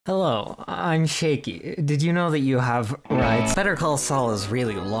Hello, I'm Shaky. Did you know that you have rights? Better Call Saul is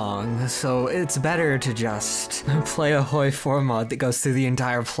really long, so it's better to just play a Hoi4 mod that goes through the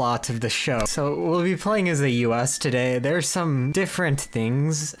entire plot of the show. So we'll be playing as the US today. There's some different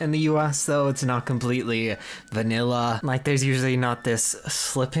things in the US though. It's not completely vanilla. Like there's usually not this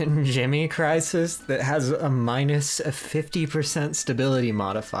Slippin' Jimmy crisis that has a minus 50% stability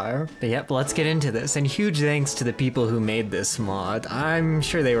modifier. But yep, let's get into this. And huge thanks to the people who made this mod. I'm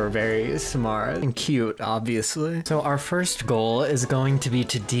sure they were very smart and cute, obviously. So our first goal is going to be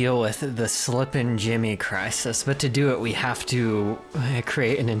to deal with the Slippin' Jimmy crisis, but to do it we have to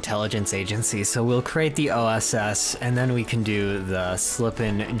create an intelligence agency. So we'll create the OSS and then we can do the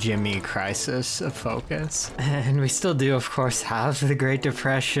Slippin' Jimmy crisis focus. And we still do, of course, have the Great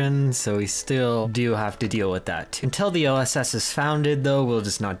Depression, so we still do have to deal with that too. Until the OSS is founded though, we'll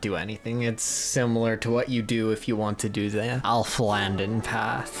just not do anything. It's similar to what you do if you want to do the Alphalandon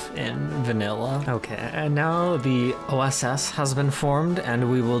path in vanilla. Okay, and now the OSS has been formed and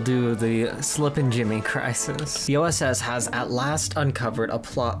we will do the Slippin' Jimmy crisis. The OSS has at last uncovered a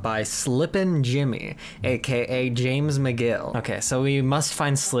plot by Slippin' Jimmy, aka James McGill. Okay, so we must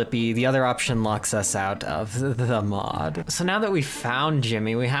find Slippy. The other option locks us out of the mod. So now that we found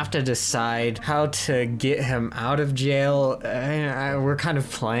Jimmy, we have to decide how to get him out of jail. We're kind of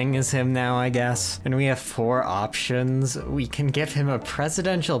playing as him now, I guess. And we have 4 options. We can give him a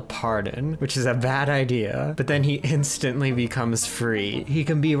presidential pardon, which is a bad idea, but then he instantly becomes free. He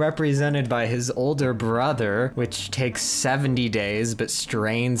can be represented by his older brother, which takes 70 days but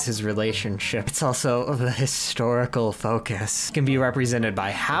strains his relationship. It's also the historical focus. He can be represented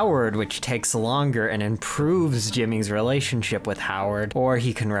by Howard, which takes longer and improves Jimmy's relationship with Howard, or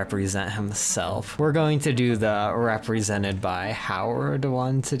he can represent himself. We're going to do the represented by Howard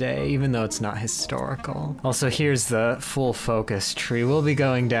one today, even though it's not historical. Also, here's the full focus tree. We'll be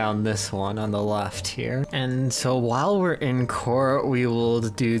going down this one on the left here. And so while we're in court, we will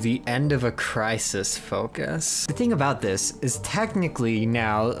do the end of a crisis focus. The thing about this is technically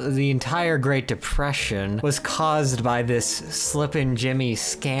now the entire Great Depression was caused by this Slippin' Jimmy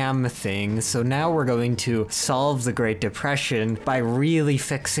scam thing. So now we're going to solve the Great Depression by really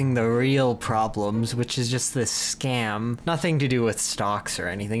fixing the real problems, which is just this scam. Nothing to do with stocks or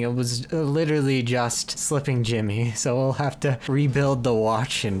anything. It was literally just Slippin' Jimmy. So we'll have to rebuild the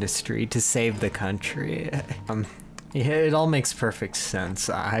watch industry to save the country. Yeah, it all makes perfect sense,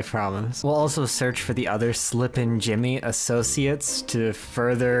 I promise. We'll also search for the other Slippin' Jimmy associates to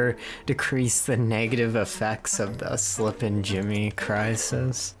further decrease the negative effects of the Slippin' Jimmy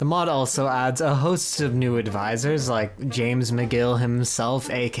crisis. The mod also adds a host of new advisors like James McGill himself,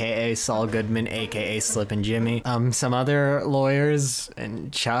 aka Saul Goodman, aka Slippin' Jimmy, some other lawyers,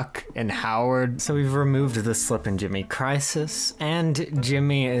 and Chuck and Howard. So we've removed the Slippin' Jimmy crisis, and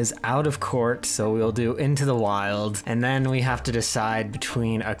Jimmy is out of court, so we'll do Into the Wild. And then we have to decide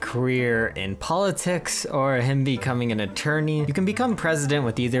between a career in politics or him becoming an attorney. You can become president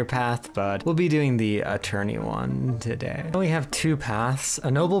with either path, but we'll be doing the attorney one today. We have 2 paths,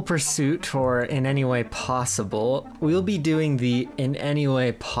 a noble pursuit or in any way possible. We'll be doing the in any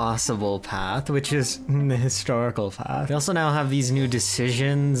way possible path, which is the historical path. We also now have these new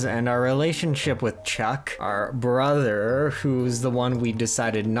decisions, and our relationship with Chuck, our brother, who's the one we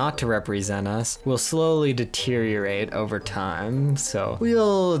decided not to represent us, will slowly deteriorate over time, so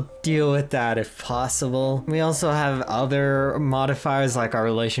we'll deal with that if possible. We also have other modifiers like our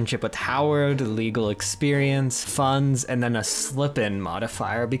relationship with Howard, legal experience, funds, and then a Slippin'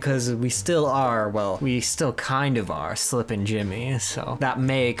 modifier because we still are, well, we still kind of are Slippin' Jimmy, so that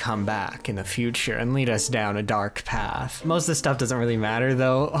may come back in the future and lead us down a dark path. Most of the stuff doesn't really matter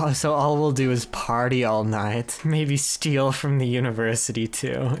though, so all we'll do is party all night, maybe steal from the university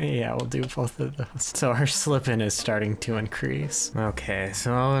too. Yeah, we'll do both of those. So our Slippin' is starting to increase. Okay,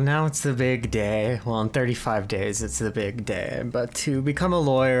 so now it's the big day. Well, in 35 days, it's the big day. But to become a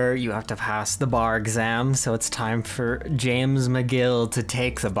lawyer, you have to pass the bar exam, so it's time for James McGill to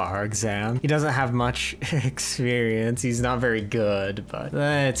take the bar exam. He doesn't have much experience. He's not very good, but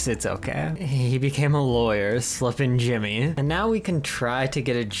it's okay. He became a lawyer, Slippin' Jimmy, and now we can try to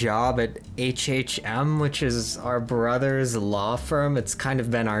get a job at HHM, which is our brother's law firm. It's kind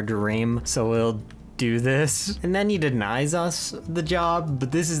of been our dream, so we'll do this. And then he denies us the job,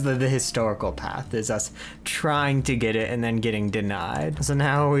 but this is the historical path, is us trying to get it and then getting denied. So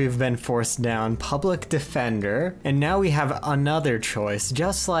now we've been forced down public defender, and now we have another choice,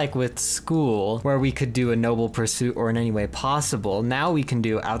 just like with school, where we could do a noble pursuit or in any way possible. Now we can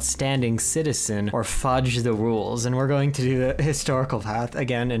do outstanding citizen or fudge the rules, and we're going to do the historical path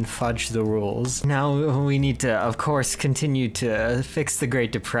again and fudge the rules. Now we need to, of course, continue to fix the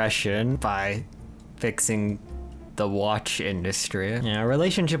Great Depression by fixing the watch industry. Yeah, our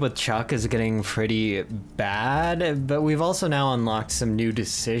relationship with Chuck is getting pretty bad, but we've also now unlocked some new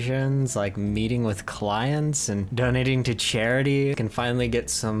decisions, like meeting with clients and donating to charity. We can finally get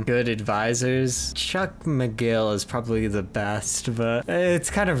some good advisors. Chuck McGill is probably the best, but it's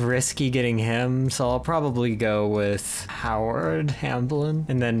kind of risky getting him, so I'll probably go with Howard Hamblin,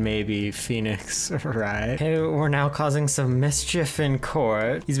 and then maybe Phoenix Wright. Okay, we're now causing some mischief in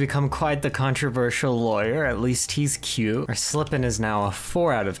court. He's become quite the controversial lawyer, at least he's cute. Our Slippin' is now a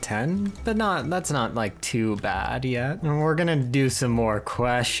 4 out of 10, but that's not like too bad yet. And we're gonna do some more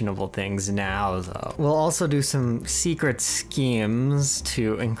questionable things now though. We'll also do some secret schemes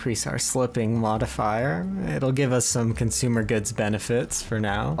to increase our slipping modifier. It'll give us some consumer goods benefits for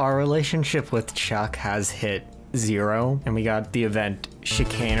now. Our relationship with Chuck has hit 0, and we got the event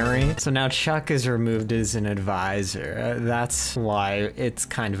chicanery. So now Chuck is removed as an advisor. That's why it's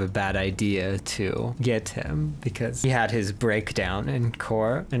kind of a bad idea to get him, because he had his breakdown in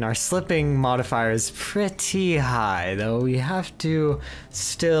court. And our slipping modifier is pretty high, though we have to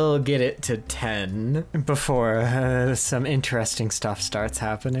still get it to 10 before some interesting stuff starts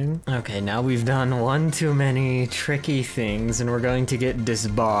happening. Okay, now we've done one too many tricky things, and we're going to get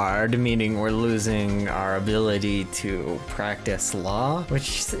disbarred, meaning we're losing our ability to practice law,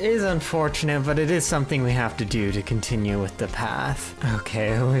 which is unfortunate, but it is something we have to do to continue with the path.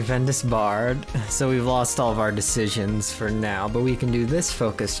 Okay, we've been disbarred, so we've lost all of our decisions for now, but we can do this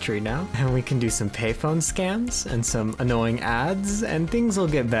focus tree now, and we can do some payphone scams and some annoying ads, and things will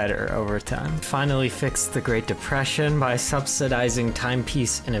get better over time. Finally fixed the Great Depression by subsidizing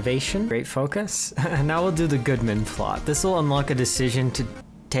timepiece innovation. Great focus. And now we'll do the Goodman plot. This will unlock a decision to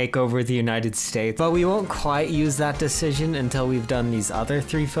take over the United States, but we won't quite use that decision until we've done these other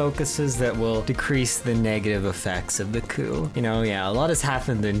 3 focuses that will decrease the negative effects of the coup. You know, yeah, a lot has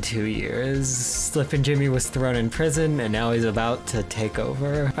happened in 2 years. Slippin' Jimmy was thrown in prison, and now he's about to take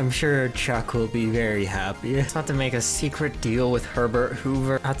over. I'm sure Chuck will be very happy. It's about to make a secret deal with Herbert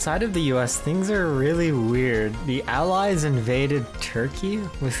Hoover. Outside of the US, things are really weird. The Allies invaded Turkey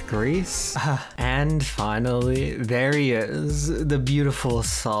with Greece. And finally, there he is, the beautiful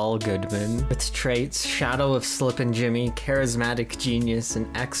Saul Goodman, with traits: shadow of Slippin' Jimmy, charismatic genius, and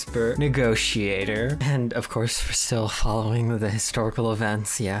expert negotiator. And of course, we're still following the historical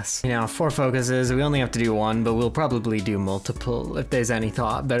events, yes. You know, 4 focuses, we only have to do 1, but we'll probably do multiple. If there's any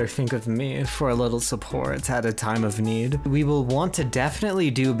thought, better think of me for a little support at a time of need. We will want to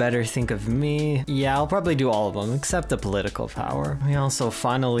definitely do better think of me. Yeah, I'll probably do all of them, except the political power. We also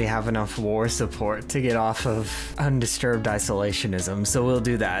finally have enough war support to get off of undisturbed isolationism, so we'll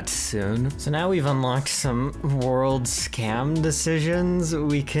do that soon. So now we've unlocked some world scam decisions.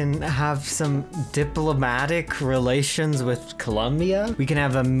 We can have some diplomatic relations with Colombia. We can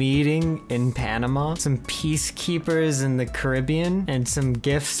have a meeting in Panama, some peacekeepers in the Caribbean, and some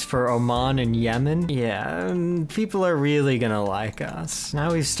gifts for Oman and Yemen. Yeah, people are really gonna like us.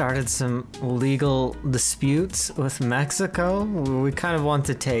 Now we've started some legal disputes with Mexico. We kind of want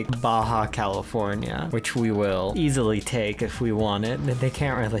to take Baja California, which we will easily take if we want it. They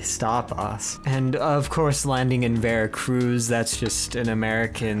can't really stop us. And of course, landing in Veracruz, that's just an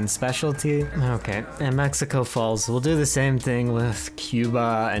American specialty. Okay, and Mexico Falls, we'll do the same thing with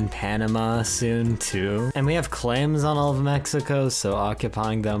Cuba and Panama soon too. And we have claims on all of Mexico, so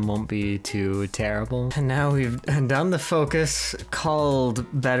occupying them won't be too terrible. And now we've done the focus called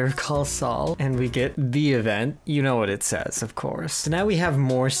Better Call Saul, and we get the event. You know what it says, of course. So now we have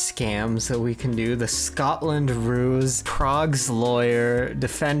more scams that we can do. The Scotland Ruse, Prague's Lawyer,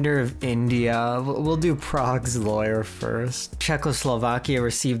 Defender of India. We'll do Prague's Lawyer first. Czechoslovakia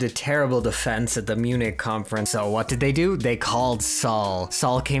received a terrible defense at the Munich conference. So what did they do? They called Saul.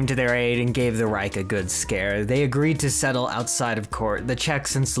 Saul came to their aid and gave the Reich a good scare. They agreed to settle outside of court. The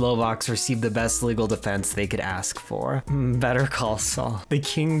Czechs and Slovaks received the best legal defense they could ask for. Better Call Saul. The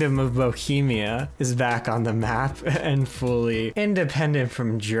Kingdom of Bohemia is back on the map and fully independent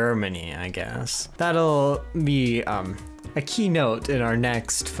from Germany, I guess. That'll be, a keynote in our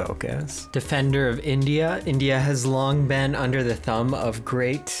next focus. Defender of India. India has long been under the thumb of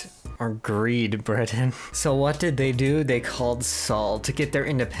Great or greed Britain. So what did they do? They called Saul to get their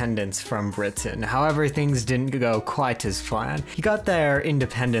independence from Britain. However, things didn't go quite as planned. He got their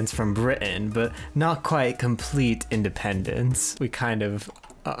independence from Britain, but not quite complete independence. We kind of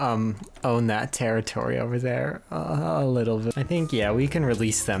own that territory over there a little bit. I think, yeah, we can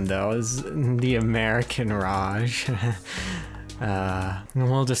release them though as the American Raj.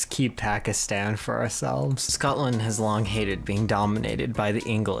 We'll just keep Pakistan for ourselves. Scotland has long hated being dominated by the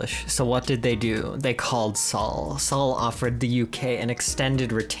English, so what did they do? They called Saul. Saul offered the UK an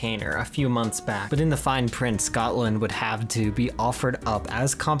extended retainer a few months back, but in the fine print, Scotland would have to be offered up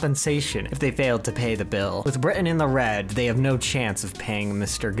as compensation if they failed to pay the bill. With Britain in the red, they have no chance of paying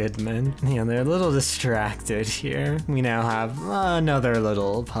Mr. Goodman. You know, they're a little distracted here. We now have another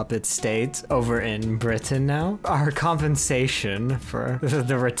little puppet state over in Britain now. Our compensation for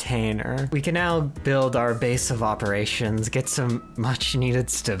the retainer. We can now build our base of operations, get some much needed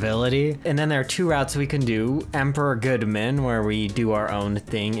stability, and then there are two routes we can do. Emperor Goodman, where we do our own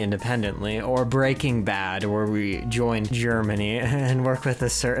thing independently, or Breaking Bad, where we join Germany and work with a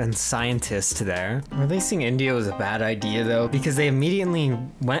certain scientist there. Releasing India was a bad idea though, because they immediately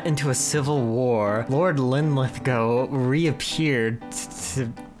went into a civil war. Lord Linlithgow reappeared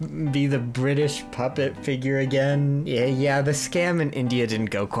to be the British puppet figure again. Yeah, the scam in India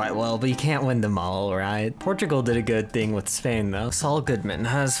didn't go quite well, but you can't win them all, right? Portugal did a good thing with Spain though. Saul Goodman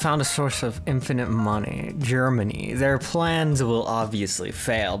has found a source of infinite money. Germany. Their plans will obviously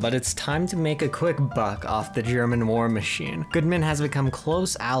fail, but it's time to make a quick buck off the German war machine. Goodman has become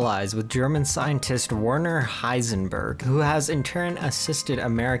close allies with German scientist Werner Heisenberg, who has in turn assisted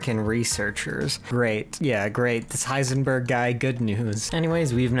American researchers. Great. Yeah, great. This Heisenberg guy, good news.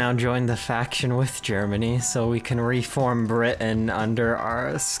 Anyways, we've now joined the faction with Germany, so we can reform Britain under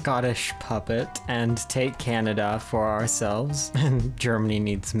our Scottish puppet and take Canada for ourselves. And Germany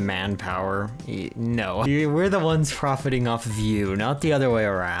needs manpower. No, we're the ones profiting off of you, not the other way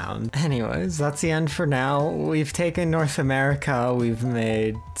around. Anyways, that's the end for now. We've taken North America, we've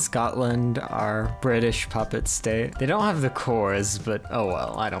made Scotland our British puppet state. They don't have the cores, but oh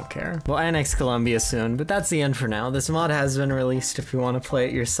well, I don't care. We'll annex Colombia soon, but that's the end for now. This mod has been released if you want to play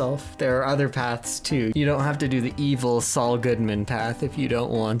it yourself. There are other paths too. You don't have to do the evil Saul Goodman path if you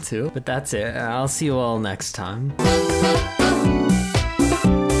don't want to, but that's it. I'll see you all next time.